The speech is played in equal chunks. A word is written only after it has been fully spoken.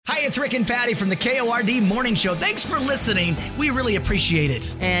it's Rick and Patty from the KORD Morning Show. Thanks for listening. We really appreciate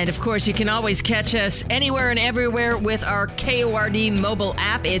it. And, of course, you can always catch us anywhere and everywhere with our KORD mobile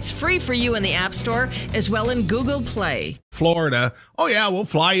app. It's free for you in the App Store as well in Google Play. Florida. Oh, yeah, we'll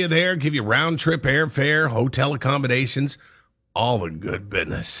fly you there, give you round-trip airfare, hotel accommodations, all the good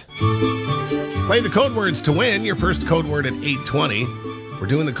business. Play the code words to win. Your first code word at 8:20. We're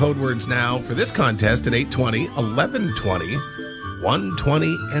doing the code words now for this contest at 8:20, 11:20,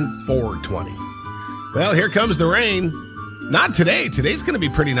 1:20, and 4:20. Well, here comes the rain. Not today. Today's going to be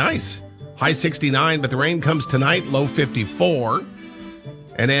pretty nice. High 69, but the rain comes tonight, low 54.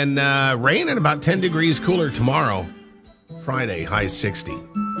 And then rain and about 10 degrees cooler tomorrow. Friday, high 60.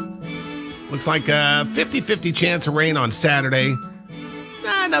 Looks like a 50-50 chance of rain on Saturday.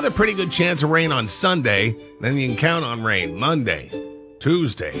 Another pretty good chance of rain on Sunday. Then you can count on rain Monday,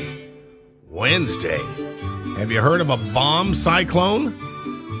 Tuesday, Wednesday. Have you heard of a bomb cyclone?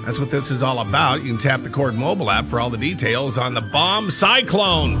 That's what this is all about. You can tap the KORD mobile app for all the details on the bomb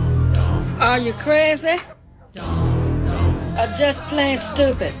cyclone. Are you crazy? Or just plain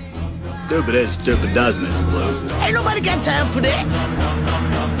stupid? Stupid as stupid does, Miss Blue. Ain't nobody got time for that.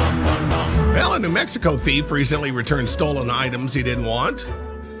 Well, a New Mexico thief recently returned stolen items he didn't want.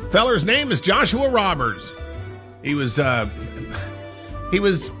 Feller's name is Joshua Roberts. He was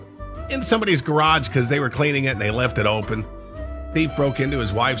in somebody's garage because they were cleaning it and they left it open. Thief broke into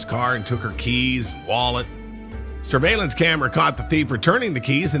his wife's car and took her keys and wallet. Surveillance camera caught the thief returning the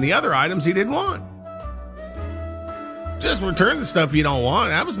keys and the other items he didn't want. Just return the stuff you don't want.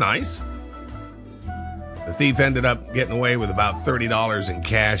 That was nice. The thief ended up getting away with about $30 in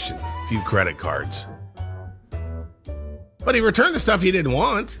cash and a few credit cards. But he returned the stuff he didn't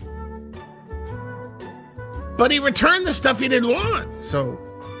want. So,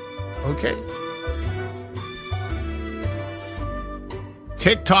 okay.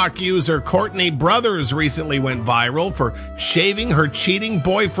 TikTok user Courtney Brothers recently went viral for shaving her cheating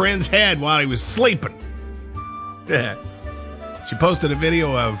boyfriend's head while he was sleeping. She posted a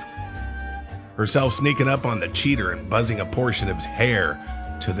video of herself sneaking up on the cheater and buzzing a portion of his hair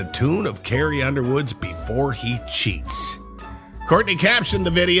to the tune of Carrie Underwood's Before He Cheats. Courtney captioned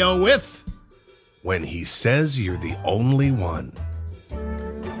the video with, "When he says you're the only one."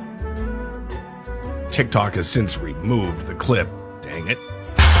 TikTok has since removed the clip. Dang it.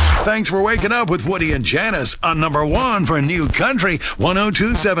 Thanks for waking up with Woody and Janice on number one for New Country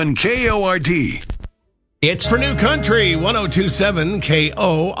 1027 KORD. It's for New Country 1027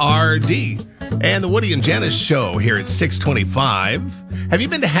 KORD. And the Woody and Janice show here at 625. Have you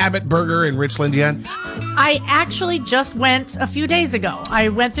been to Habit Burger in Richland yet? I actually just went a few days ago. I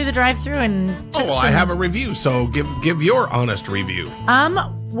went through the drive-thru and took I have a review, so give your honest review.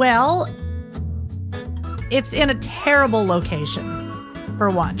 Well, it's in a terrible location, for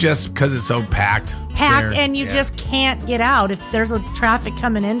one. Just because it's so packed. Packed, and you just can't get out. If there's a traffic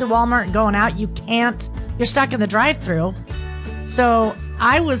coming into Walmart and going out, you can't. You're stuck in the drive-thru. So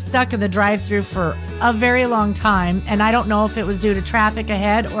I was stuck in the drive-thru for a very long time, and I don't know if it was due to traffic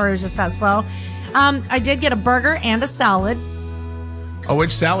ahead or it was just that slow. I did get a burger and a salad. Oh,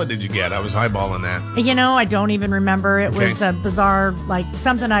 which salad did you get? I was eyeballing that. You know, I don't even remember. It was a bizarre, like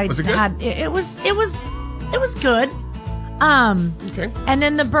something I was it good? had. It was good. Okay. And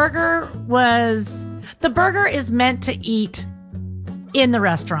then the burger is meant to eat in the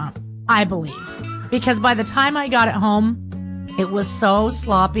restaurant, I believe, because by the time I got it home, it was so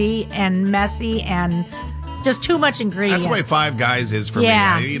sloppy and messy and just too much ingredients. That's the way Five Guys is for me.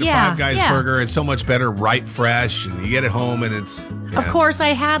 I eat a Five Guys burger. It's so much better right fresh, and you get it home, and it's... Yeah. Of course,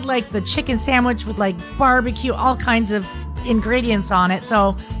 I had like the chicken sandwich with like barbecue, all kinds of ingredients on it.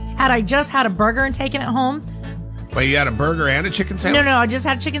 So had I just had a burger and taken it home... Wait, you had a burger and a chicken sandwich? No, I just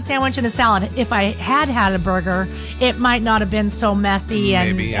had a chicken sandwich and a salad. If I had a burger, it might not have been so messy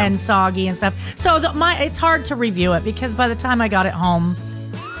and soggy and stuff. So it's hard to review it because by the time I got it home...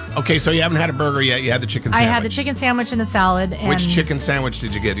 Okay, so you haven't had a burger yet. You had the chicken sandwich. I had the chicken sandwich and a salad. And which chicken sandwich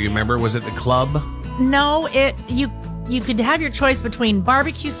did you get? Do you remember? Was it the club? No, you could have your choice between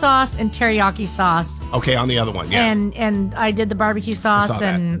barbecue sauce and teriyaki sauce. Okay, on the other one, yeah. And I did the barbecue sauce,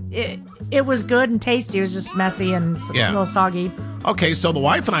 and it was good and tasty. It was just messy and a little soggy. Okay, so the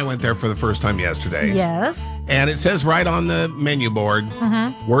wife and I went there for the first time yesterday. Yes. And it says right on the menu board,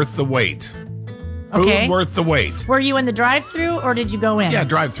 worth the wait. Food worth the wait. Were you in the drive-thru or did you go in? Yeah,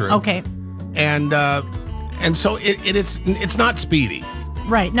 drive-thru. Okay. And so it's not speedy.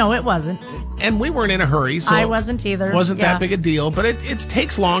 Right. No, it wasn't. And we weren't in a hurry, so I wasn't either. Wasn't that big a deal, but it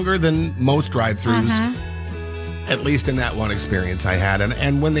takes longer than most drive-thrus. At least in that one experience I had.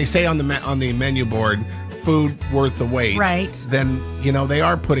 And when they say on the menu board food worth the wait, Right. then, they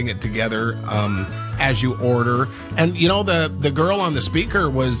are putting it together as you order. And, the girl on the speaker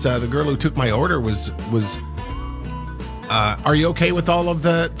was, the girl who took my order was are you okay with all of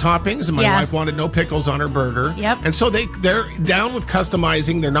the toppings? And my wife wanted no pickles on her burger. Yep. And so they're down with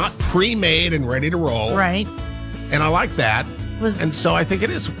customizing. They're not pre-made and ready to roll. Right. And I like that. And so I think it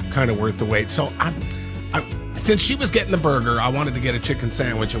is kind of worth the wait. So since she was getting the burger, I wanted to get a chicken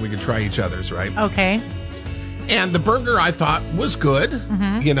sandwich and we could try each other's, right? Okay. And the burger I thought was good.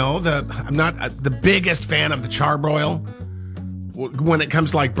 Mm-hmm. I'm not the biggest fan of the charbroil. When it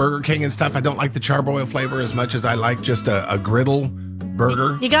comes to like Burger King and stuff, I don't like the charbroil flavor as much as I like just a griddle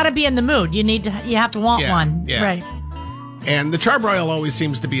burger. You got to be in the mood. You have to want one. Yeah. Right. And the charbroil always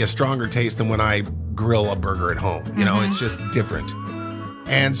seems to be a stronger taste than when I grill a burger at home. It's just different.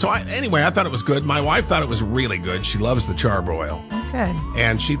 And so I thought it was good. My wife thought it was really good. She loves the charbroil. Good.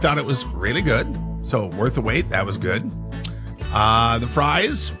 And she thought it was really good. So worth the wait. That was good. The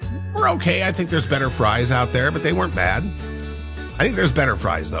fries were okay. I think there's better fries out there, but they weren't bad. I think there's better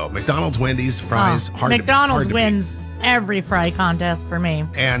fries, though. McDonald's, Wendy's, fries, hard McDonald's to wins every fry contest for me.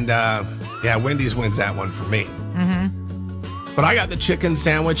 And, Wendy's wins that one for me. Mm-hmm. But I got the chicken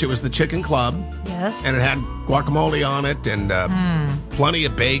sandwich. It was the Chicken Club. Yes. And it had guacamole on it and plenty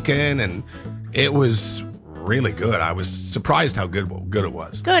of bacon. And it was really good. I was surprised how good it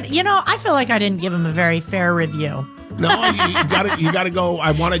was. Good. I feel like I didn't give him a very fair review. No, you got to go.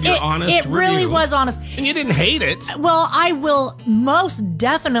 I wanted your honest review. It really was honest. And you didn't hate it. Well, I will most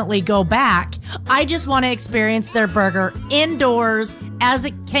definitely go back. I just want to experience their burger indoors as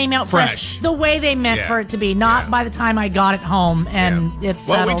it came out fresh the way they meant for it to be, not by the time I got it home and it's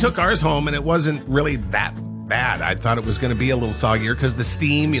settled. Well, we took ours home and it wasn't really that bad. I thought it was going to be a little soggier because the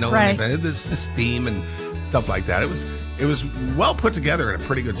steam, right. the steam and stuff like that. It was well put together and a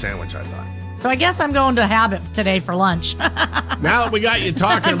pretty good sandwich, I thought. So I guess I'm going to Habit today for lunch. Now that we got you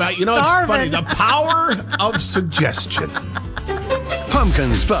talking about, it's funny, the power of suggestion.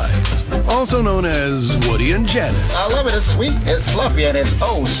 Pumpkin Spice, also known as Woody and Janice. I love it. It's sweet, it's fluffy, and it's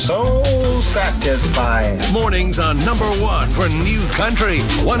oh so satisfying. Mornings on number 1 for New Country,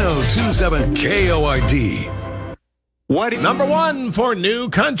 102.7 KORD. Number 1 for New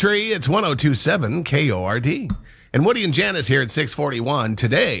Country, it's 102.7 KORD. And Woody and Janice here at 641.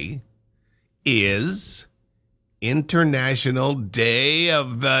 Today is International Day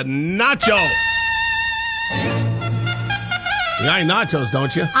of the Nacho. You like nachos,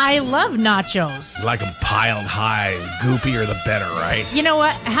 don't you? I love nachos. You like them piled high, goopier the better, right? You know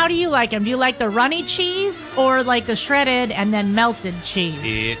what? How do you like them? Do you like the runny cheese or like the shredded and then melted cheese?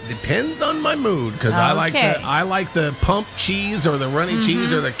 It depends on my mood because I like the pump cheese or the runny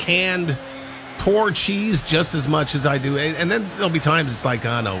cheese or the canned pour cheese just as much as I do. And then there'll be times it's like,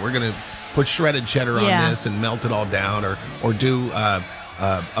 oh no, we're gonna put shredded cheddar on this and melt it all down, or do a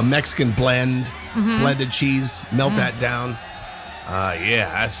Mexican blended cheese, melt that down.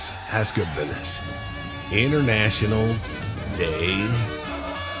 That's good business. International Day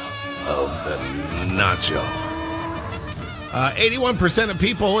of the Nacho. 81% of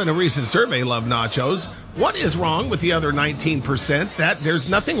people in a recent survey love nachos. What is wrong with the other 19%? That there's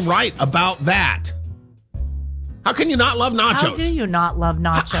nothing right about that. How can you not love nachos? How do you not love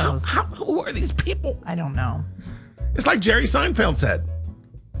nachos? Who are these people? I don't know. It's like Jerry Seinfeld said.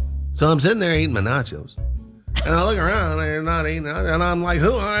 So I'm sitting there eating my nachos. And I look around and they're not eating, and I'm like,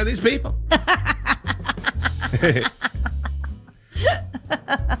 who are these people?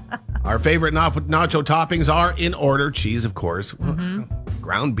 Our favorite nacho toppings are in order. Cheese, of course.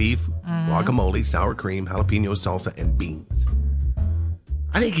 Ground beef, guacamole, sour cream, jalapeno salsa, and beans.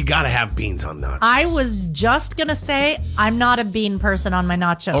 I think you got to have beans on nachos. I was just going to say I'm not a bean person on my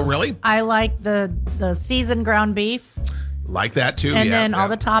nachos. Oh, really? I like the seasoned ground beef. Like that, too. And then all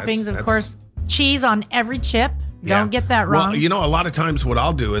the toppings, of course, cheese on every chip. Don't get that wrong. Well, a lot of times what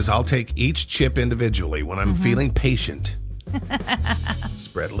I'll do is I'll take each chip individually when I'm feeling patient.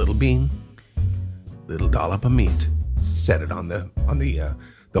 Spread a little bean, little dollop of meat, set it on the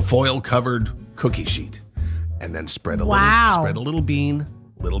foil covered cookie sheet, and then spread a little bean,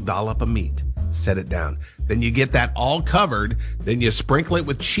 little dollop of meat, set it down. Then you get that all covered, then you sprinkle it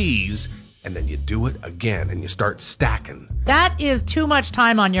with cheese, and then you do it again and you start stacking. That is too much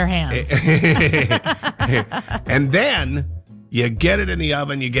time on your hands. And then you get it in the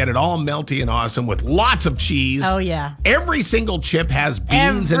oven, you get it all melty and awesome with lots of cheese. Oh, yeah. Every single chip has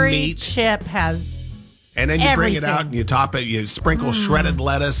beans and meat. Every chip has And then you everything. bring it out and you top it, you sprinkle shredded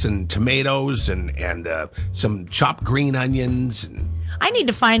lettuce and tomatoes and some chopped green onions. I need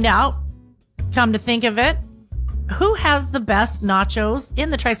to find out, come to think of it, who has the best nachos in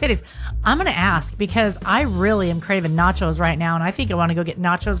the Tri-Cities? I'm going to ask because I really am craving nachos right now, and I think I want to go get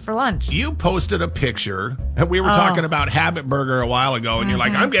nachos for lunch. You posted a picture, and we were talking about Habit Burger a while ago, and you're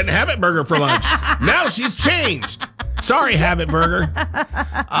like, I'm getting Habit Burger for lunch. Now she's changed. Sorry, Habit Burger.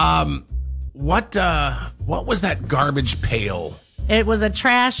 What was that garbage pail? It was a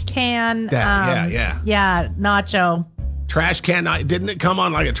trash can. Yeah, nacho. Trash can, didn't it come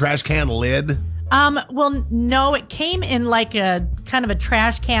on like a trash can lid? Well, no, it came in like a kind of a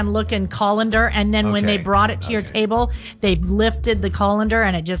trash can looking colander, and then when they brought it to your table, they lifted the colander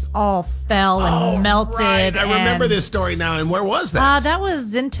and it just all fell and melted. Right. I remember this story now. And where was that? That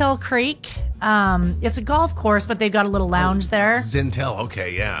was Zintel Creek. It's a golf course, but they've got a little lounge there. Zintel,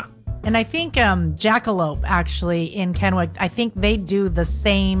 okay, yeah. And I think Jackalope, actually, in Kennewick, I think they do the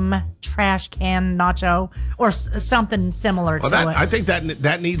same trash can nacho or something similar to it. I think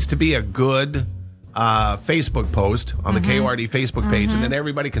that needs to be a good Facebook post on the KORD Facebook page, and then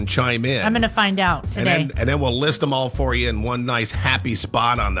everybody can chime in. I'm going to find out today. And then we'll list them all for you in one nice happy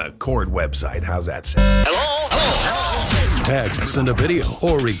spot on the Cord website. How's that sound? Text, send a video,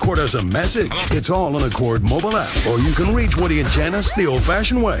 or record us a message. It's all on the Cord mobile app. Or you can reach Woody and Janice the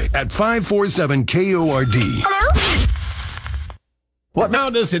old-fashioned way at 547-KORD. Hello? What now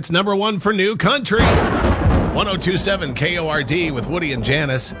does it's number one for New Country? 1027 KORD with Woody and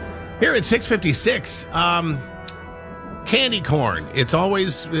Janice. Here at 656, candy corn. It's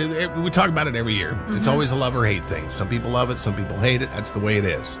always, we talk about it every year. It's always a love or hate thing. Some people love it, some people hate it. That's the way it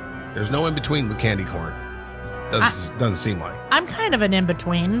is. There's no in between with candy corn. Doesn't seem like. I'm kind of an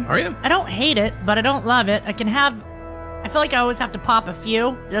in-between. Are you? I don't hate it, but I don't love it. I feel like I always have to pop a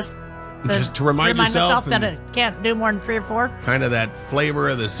few just to remind myself that it can't do more than 3 or 4. Kind of that flavor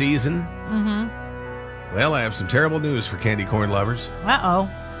of the season. Well, I have some terrible news for candy corn lovers. Uh-oh.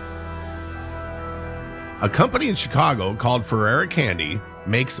 A company in Chicago called Ferrera Candy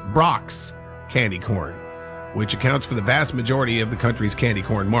makes Brock's candy corn, which accounts for the vast majority of the country's candy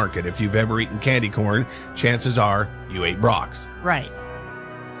corn market. If you've ever eaten candy corn, chances are you ate Brock's. Right.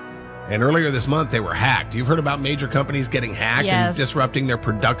 And earlier this month, they were hacked. You've heard about major companies getting hacked and disrupting their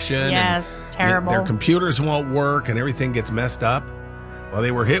production. Yes, terrible. Their computers won't work and everything gets messed up. Well,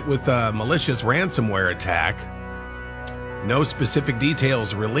 they were hit with a malicious ransomware attack. No specific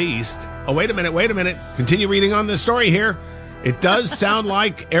details released. Oh, wait a minute. Continue reading on the story here. It does sound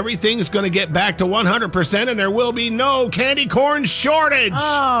like everything's going to get back to 100% and there will be no candy corn shortage.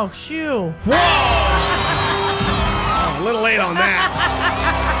 Oh, shoo. Whoa! Oh, a little late on that.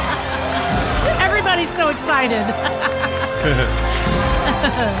 Everybody's so excited.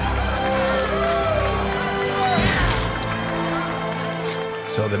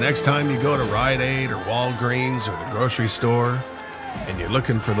 So the next time you go to Rite Aid or Walgreens or the grocery store and you're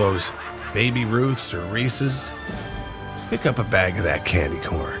looking for those Baby Ruths or Reese's, pick up a bag of that candy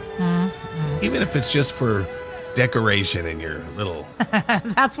corn. Even if it's just for decoration in your little...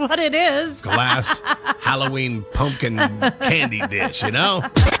 That's what it is. ...glass Halloween pumpkin candy dish, you know?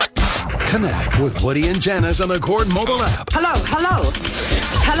 Connect with Woody and Janice on the Cord mobile app.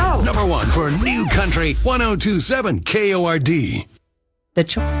 Hello. Number one for New Country, 1027 KORD.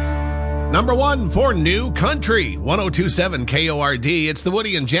 Number one for New Country, 1027 KORD. It's the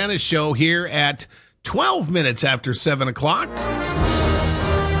Woody and Janice show here at 12 minutes after 7 o'clock.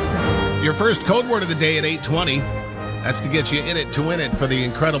 Your first code word of the day at 8:20. That's to get you in it to win it for the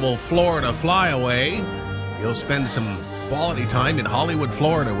incredible Florida Flyaway. You'll spend some quality time in Hollywood,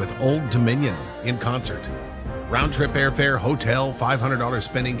 Florida with Old Dominion in concert. Round trip airfare, hotel, $500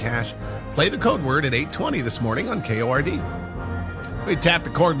 spending cash. Play the code word at 8:20 this morning on KORD. We tap the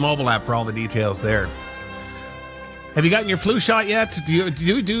Cord mobile app for all the details there. Have you gotten your flu shot yet? Do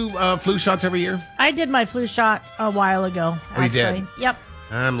you do flu shots every year? I did my flu shot a while ago, actually. Oh, you did? Yep.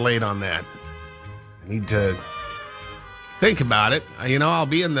 I'm late on that. I need to think about it. You know, I'll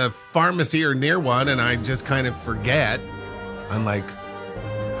be in the pharmacy or near one, and I just kind of forget. I'm like,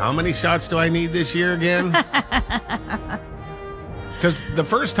 how many shots do I need this year again? Because the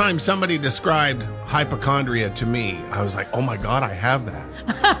first time somebody described hypochondria to me, I was like, oh my God, I have that.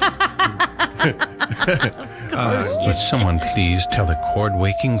 Would someone please tell the Cord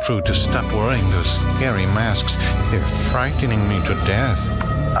waking crew to stop wearing those scary masks? They're frightening me to death.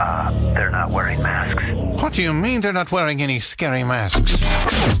 They're not wearing masks. What do you mean they're not wearing any scary masks?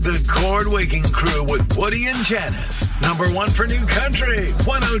 The Cord waking crew with Woody and Janice. Number one for New Country,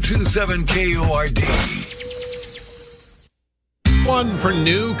 1027 KORD. One for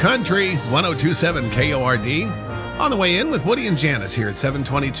New Country, 1027 KORD. On the way in with Woody and Janice here at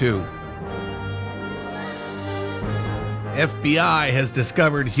 7:22. FBI has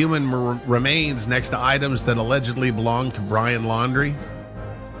discovered human remains next to items that allegedly belong to Brian Laundrie.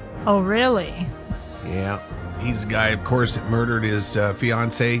 Oh, really? Yeah. He's the guy, of course, that murdered his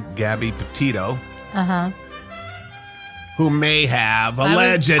fiancée, Gabby Petito. Uh-huh. Who may have,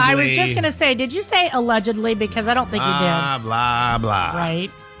 allegedly. I was just going to say, did you say allegedly? Because I don't think you did. Blah, blah.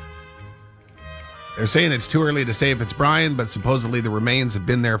 Right. They're saying it's too early to say if it's Brian, but supposedly the remains have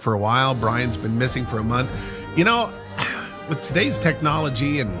been there for a while. Brian's been missing for a month. You know, with today's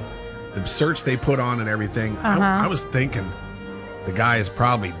technology and the search they put on and everything, I was thinking the guy is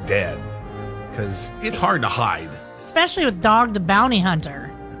probably dead because it's hard to hide. Especially with Dog the Bounty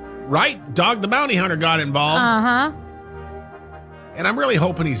Hunter. Right? Dog the Bounty Hunter got involved. Uh-huh. And I'm really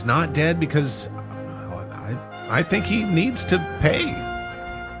hoping he's not dead because I think he needs to pay.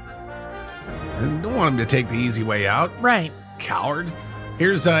 I don't want him to take the easy way out. Right. Coward.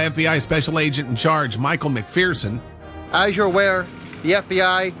 Here's FBI Special Agent in Charge, Michael McPherson. As you're aware, the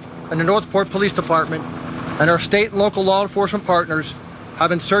FBI and the Northport Police Department and our state and local law enforcement partners have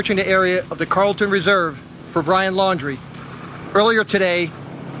been searching the area of the Carlton Reserve for Brian Laundrie. Earlier today,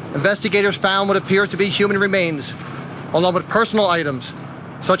 investigators found what appears to be human remains, along with personal items,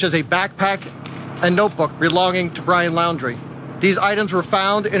 such as a backpack and notebook belonging to Brian Laundrie. These items were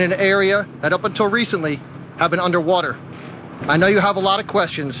found in an area that up until recently have been underwater. I know you have a lot of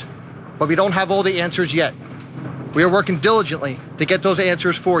questions, but we don't have all the answers yet. We are working diligently to get those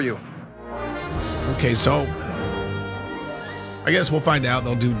answers for you. Okay, so I guess we'll find out.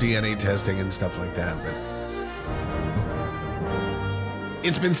 They'll do DNA testing and stuff like that. But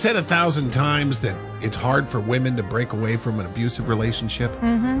it's been said 1,000 times that it's hard for women to break away from an abusive relationship.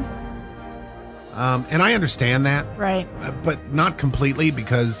 Mm-hmm. And I understand that. Right. But not completely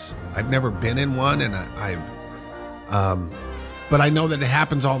because I've never been in one, and but I know that it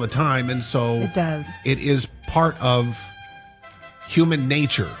happens all the time, and so it does. It is part of human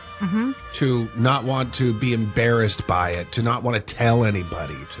nature to not want to be embarrassed by it, to not want to tell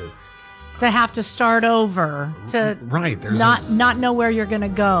anybody, to have to start over, to there's not know where you're going to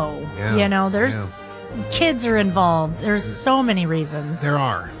go. Yeah, you know, there's kids are involved. There's so many reasons. There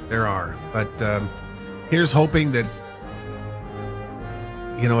are. But here's hoping that,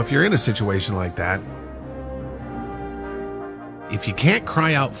 you know, if you're in a situation like that, if you can't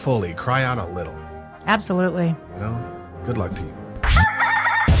cry out fully, cry out a little. Absolutely. You know, good luck to you.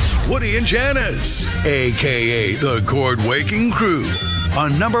 Woody and Janice, a.k.a. the Cord Waking Crew,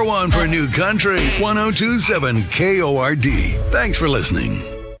 on number one for New Country, 102.7 KORD. Thanks for listening.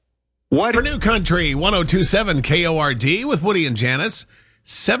 For New Country, 102.7 KORD with Woody and Janice,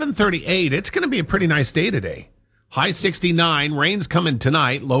 7:38. It's going to be a pretty nice day today. High 69, rain's coming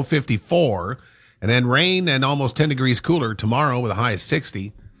tonight, low 54, and then rain and almost 10 degrees cooler tomorrow with a high of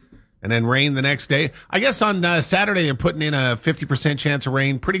 60. And then rain the next day. I guess on Saturday, they're putting in a 50% chance of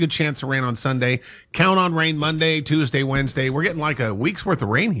rain. Pretty good chance of rain on Sunday. Count on rain Monday, Tuesday, Wednesday. We're getting like a week's worth of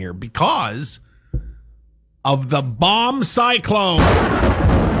rain here because of the bomb cyclone.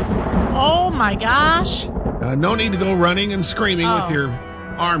 Oh, my gosh. No need to go running and screaming with your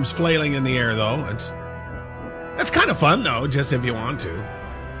arms flailing in the air, though. That's kind of fun, though, just if you want to.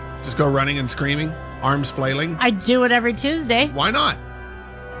 Just go running and screaming, arms flailing. I do it every Tuesday. Why not?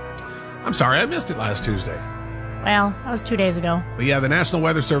 I'm sorry, I missed it last Tuesday. Well, that was 2 days ago. But yeah, the National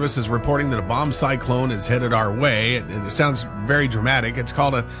Weather Service is reporting that a bomb cyclone is headed our way. It sounds very dramatic. It's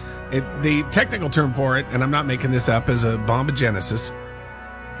called the technical term for it, and I'm not making this up, is a bombogenesis.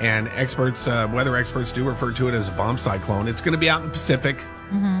 And experts, weather experts do refer to it as a bomb cyclone. It's going to be out in the Pacific.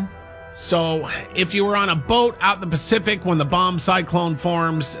 Mm-hmm. So if you were on a boat out in the Pacific when the bomb cyclone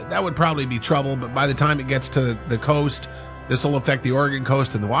forms, that would probably be trouble. But by the time it gets to the coast, this will affect the Oregon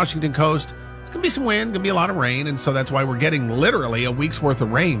coast and the Washington coast. It's going to be some wind, going to be a lot of rain. And so that's why we're getting literally a week's worth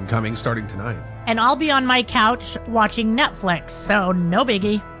of rain coming starting tonight. And I'll be on my couch watching Netflix, so no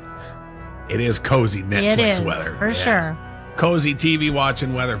biggie. It is cozy Netflix weather. For sure. Cozy TV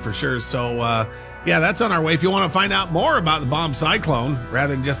watching weather for sure. So, yeah, that's on our way. If you want to find out more about the bomb cyclone,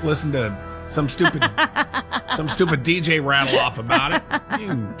 rather than just listen to some stupid DJ rattle off about it, you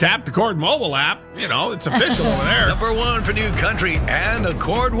can tap the Cord mobile app. You know, it's official over there. Number one for New Country and the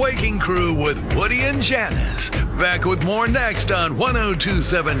Cord Waking Crew with Woody and Janice. Back with more next on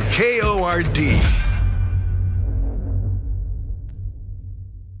 102.7 KORD.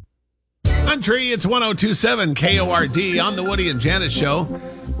 Country, it's 102.7 KORD on the Woody and Janice Show.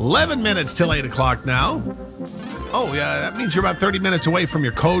 11 minutes till 8 o'clock now. Oh, yeah, that means you're about 30 minutes away from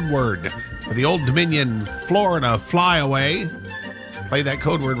your code word for the Old Dominion, Florida flyaway. Play that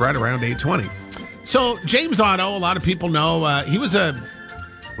code word right around 8:20. So, James Otto, a lot of people know, he was an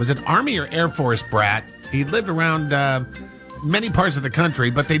Army or Air Force brat. He lived around many parts of the country,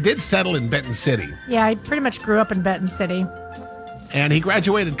 but they did settle in Benton City. Yeah, I pretty much grew up in Benton City. And he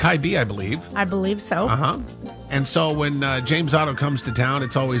graduated Chi B, I believe. I believe so. And so when James Otto comes to town,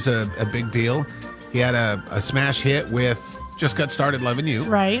 it's always a big deal. He had a smash hit with Just Got Started Loving You.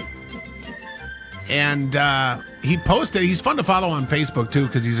 Right. And he posted, he's fun to follow on Facebook too,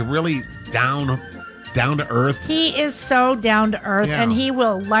 because he's a really down to earth. He is so down to earth, Yeah. and he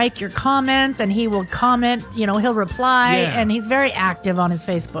will like your comments, and he will comment, he'll reply, and he's very active on his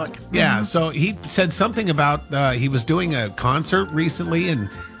Facebook. Yeah, so he said something about he was doing a concert recently, and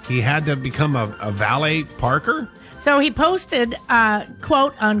he had to become a valet parker. So he posted,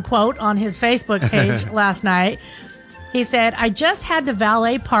 quote unquote, on his Facebook page last night. He said, I just had to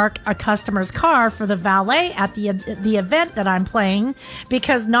valet park a customer's car for the valet at the event that I'm playing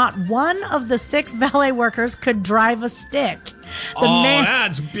because not one of the 6 valet workers could drive a stick.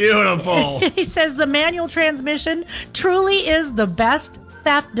 That's beautiful. He says the manual transmission truly is the best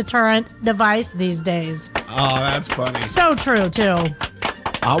theft deterrent device these days. Oh, that's funny. So true, too.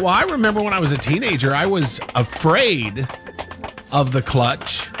 Well, I remember when I was a teenager, I was afraid of the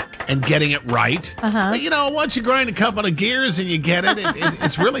clutch and getting it right. But, once you grind a couple of gears and you get it,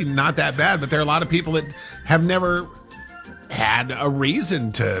 it's really not that bad. But there are a lot of people that have never had a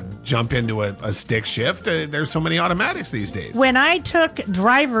reason to jump into a stick shift. There's so many automatics these days. When I took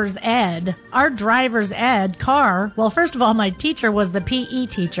driver's ed, our driver's ed car, well, first of all, my teacher was the PE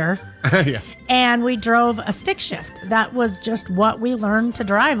teacher. Yeah. And we drove a stick shift. That was just what we learned to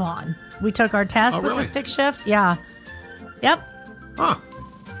drive on. We took our test with the stick shift. Yeah. Yep. Huh.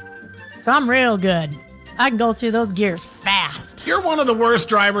 So I'm real good. I can go through those gears fast. You're one of the worst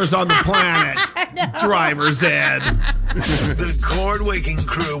drivers on the planet. Driver's ed. The Cord Waking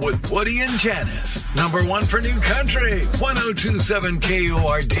Crew with Woody and Janice. #1 for New Country. 1027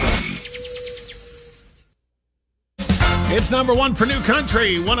 KORD. It's #1 for New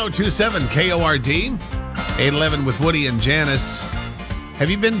Country. 1027 KORD. 811 with Woody and Janice. Have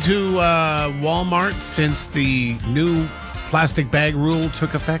you been to Walmart since the new plastic bag rule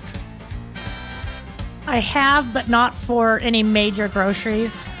took effect? I have, but not for any major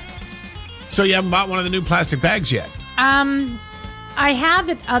groceries. So you haven't bought one of the new plastic bags yet? I have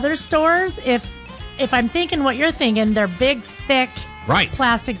at other stores. If I'm thinking what you're thinking, they're big, thick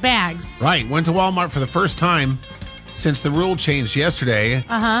plastic bags. Right. Went to Walmart for the first time since the rule changed yesterday.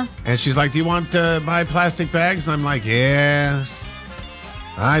 And she's like, do you want to buy plastic bags? And I'm like, yes.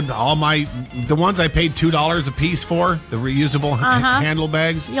 The ones I paid $2 a piece for, the reusable handle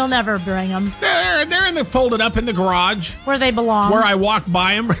bags. You'll never bring them. They're in the folded up in the garage where they belong. Where I walk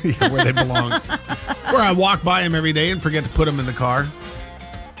by them, where they belong. Where I walk by them every day and forget to put them in the car.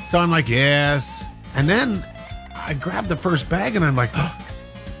 So I'm like, yes. And then I grabbed the first bag and I'm like, oh,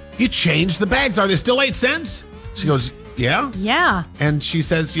 you changed the bags. Are they still 8 cents? She goes, yeah. Yeah. And she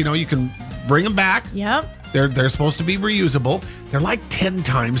says, you can bring them back. Yep. They're supposed to be reusable. They're like 10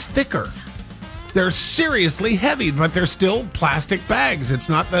 times thicker. They're seriously heavy, but they're still plastic bags. It's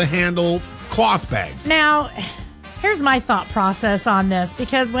not the handle cloth bags. Now, here's my thought process on this,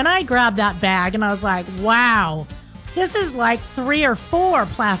 because when I grabbed that bag and I was like, wow, this is like 3 or 4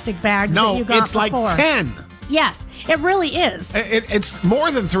 plastic bags that you got before. No, it's like 10. Yes, it really is. It's more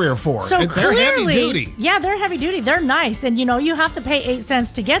than 3 or 4. So they're heavy duty. Yeah, they're heavy duty. They're nice. And, you have to pay 8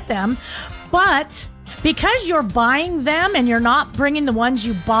 cents to get them. But because you're buying them and you're not bringing the ones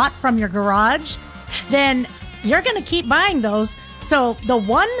you bought from your garage, then you're going to keep buying those. So the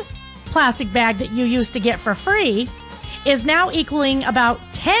one plastic bag that you used to get for free is now equaling about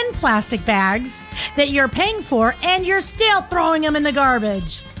 10 plastic bags that you're paying for, and you're still throwing them in the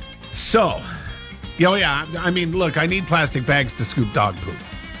garbage. So, yeah, I mean, look, I need plastic bags to scoop dog poop.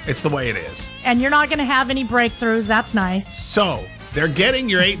 It's the way it is. And you're not going to have any breakthroughs. That's nice. So they're getting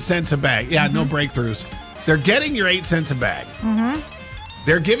your 8 cents a bag. Yeah, no breakthroughs. They're getting your 8 cents a bag.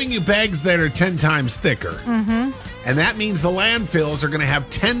 They're giving you bags that are 10 times thicker. And that means the landfills are going to have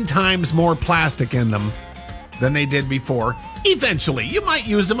 10 times more plastic in them than they did before. Eventually, you might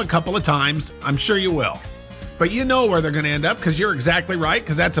use them a couple of times. I'm sure you will. But you know where they're going to end up, because you're exactly right,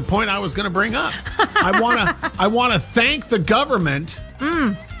 because that's a point I was going to bring up. I want to thank the government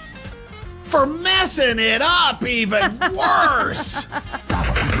for messing it up even worse.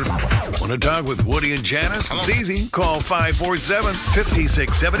 Want to talk with Woody and Janice? It's easy. Call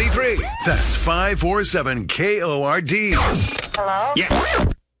 547-5673. That's 547-KORD. Hello? Yeah.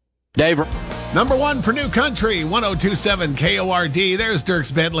 Dave. #1 for New Country, 1027 KORD. There's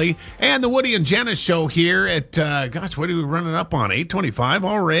Dierks Bentley and the Woody and Janice show here at, what are we running up on? 8:25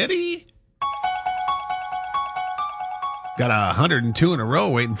 already? Got 102 in a row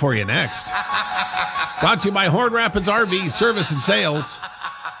waiting for you next. Brought to you by Horn Rapids RV Service and Sales.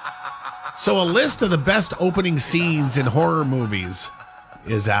 So a list of the best opening scenes in horror movies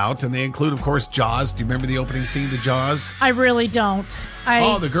is out, and they include, of course, Jaws. Do you remember the opening scene to Jaws? I really don't.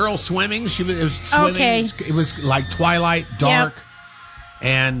 The girl swimming. It was swimming. Okay. It was like Twilight, dark,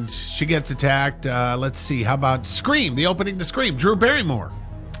 and she gets attacked. Let's see. How about Scream? The opening to Scream. Drew Barrymore.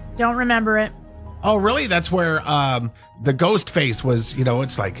 Don't remember it. Oh, really? That's where the ghost face was.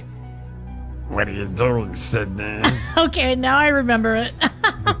 It's like, what are you doing, Sidney? Okay, now I remember it.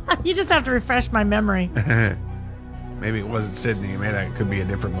 You just have to refresh my memory. Maybe it wasn't Sydney. Maybe that could be a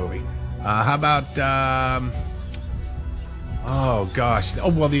different movie. How about, the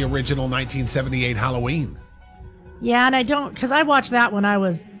original 1978 Halloween. Yeah, and I don't, because I watched that when I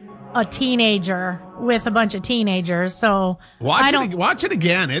was a teenager with a bunch of teenagers, so watch it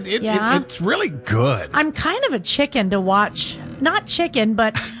again. It's really good. I'm kind of a chicken to watch. Not chicken,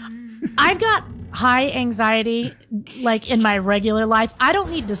 but I've got high anxiety, like in my regular life. I don't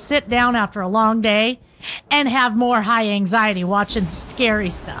need to sit down after a long day and have more high anxiety watching scary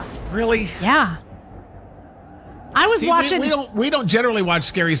stuff. Really? Yeah. I was watching. We don't generally watch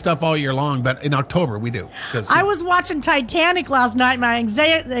scary stuff all year long, but in October we do. I was watching Titanic last night. My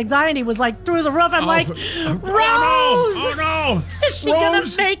anxiety was like through the roof. I'm like, Rose! Oh no! Is she gonna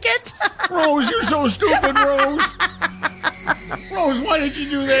make it? Rose, you're so stupid, Rose. Rose, why did you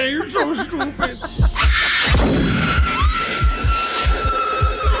do that? You're so stupid.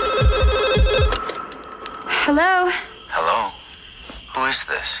 Hello? Hello? Who is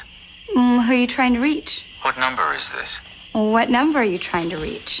this? Who are you trying to reach? What number is this? What number are you trying to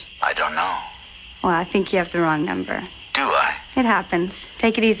reach? I don't know. Well, I think you have the wrong number. Do I? It happens.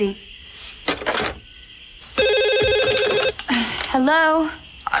 Take it easy. Hello?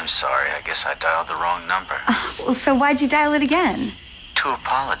 I'm sorry. I guess I dialed the wrong number. Well, so why'd you dial it again? To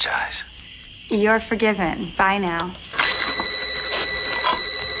apologize. You're forgiven. Bye now.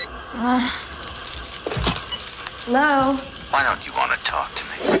 Hello? Why don't you want to talk to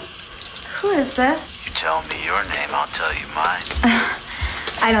me? Who is this? You tell me your name, I'll tell you mine.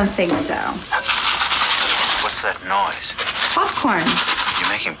 I don't think so. What's that noise? Popcorn. You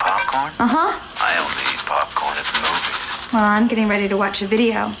making popcorn? Uh-huh. I only eat popcorn at the movies. Well, I'm getting ready to watch a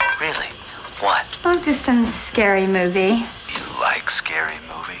video. Really? What? Oh, just some scary movie. You like scary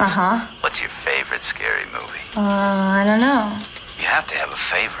movies? Uh-huh. What's your favorite scary movie? I don't know. You have to have a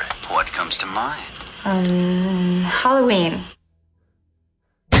favorite. What comes to mind? Halloween.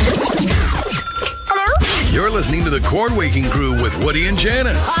 You're listening to the Cord Waking Crew with Woody and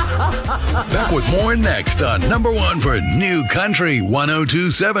Janice. Back with more next on number one for New Country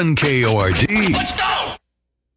 102.7 KORD. Let's go!